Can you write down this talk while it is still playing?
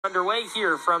Underway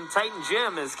here from Titan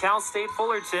Gym as Cal State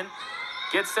Fullerton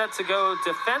gets set to go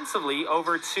defensively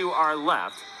over to our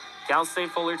left. Cal State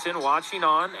Fullerton watching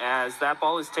on as that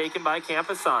ball is taken by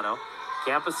Campisano.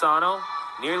 Campisano,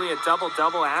 nearly a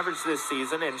double-double average this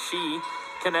season, and she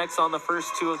connects on the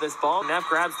first two of this ball. Neff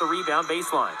grabs the rebound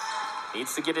baseline.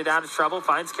 Needs to get it out of trouble,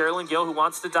 finds Carolyn Gill, who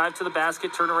wants to dive to the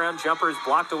basket. Turnaround jumper is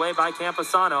blocked away by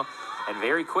Campisano. And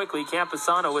very quickly,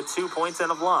 Campisano with 2 points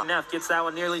and a block. Neff gets that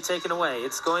one nearly taken away.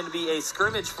 It's going to be a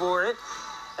scrimmage for it,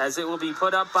 as it will be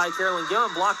put up by Carolyn Gill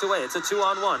and blocked away. It's a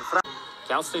 2-on-1.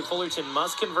 Cal State Fullerton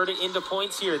must convert it into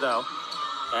points here, though,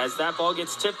 as that ball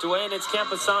gets tipped away, and it's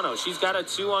Campisano. She's got a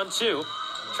 2-on-2.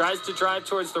 Tries to drive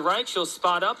towards the right. She'll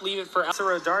spot up, leave it for Elsa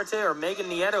Darte, or Megan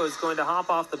Nieto is going to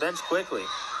hop off the bench quickly.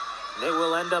 And it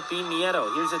will end up being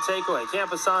Nieto. Here's a takeaway.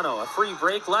 Campisano, a free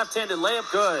break, left-handed layup,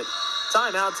 good.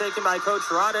 Timeout taken by Coach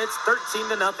Rada. It's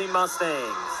 13-0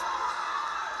 Mustangs.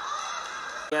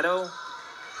 Nieto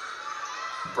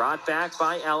brought back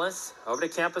by Ellis. Over to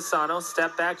Campisano.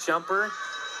 Step back jumper.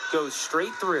 Goes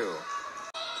straight through.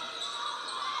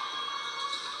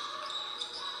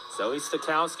 Zoe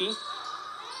Stokowski.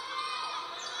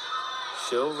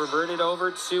 She'll revert it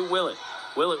over to Willett.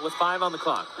 Willett with 5 on the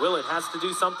clock. Willett has to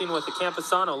do something with the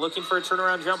Campisano, looking for a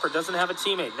turnaround jumper. Doesn't have a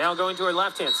teammate. Now going to her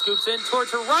left hand. Scoops in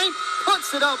towards her right.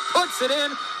 Puts it up, puts it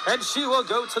in, and she will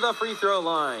go to the free throw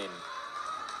line.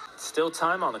 Still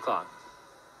time on the clock.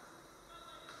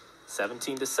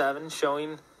 17-7,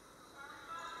 showing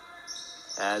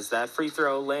as that free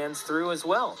throw lands through as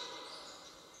well.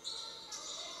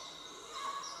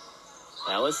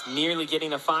 Ellis nearly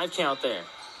getting a 5 count there.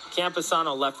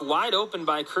 Campisano left wide open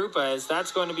by Krupa, as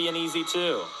that's going to be an easy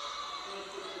 2.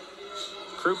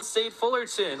 Krupa State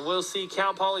Fullerton will see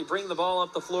Cal Poly bring the ball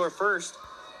up the floor first.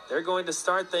 They're going to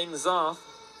start things off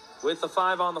with the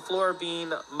 5 on the floor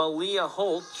being Malia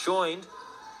Holt, joined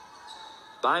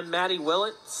by Maddie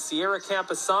Willett, Sierra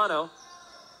Campisano,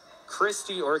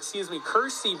 Kirsty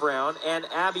Brown, and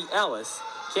Abby Ellis.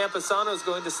 Campisano is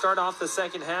going to start off the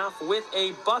second half with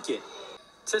a bucket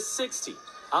to 60.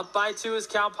 Up by 2 is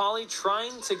Cal Poly,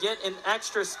 trying to get an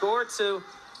extra score to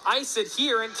ice it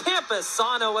here, and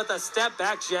Campisano with a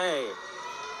step-back J.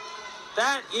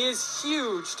 That is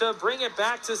huge to bring it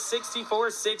back to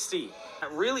 64-60.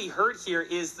 What really hurt here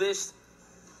is this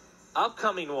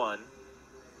upcoming one.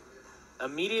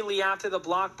 Immediately after the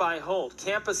block by Holt,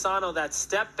 Campisano, that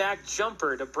step-back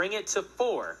jumper to bring it to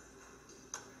 4.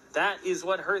 That is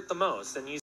what hurt the most, and you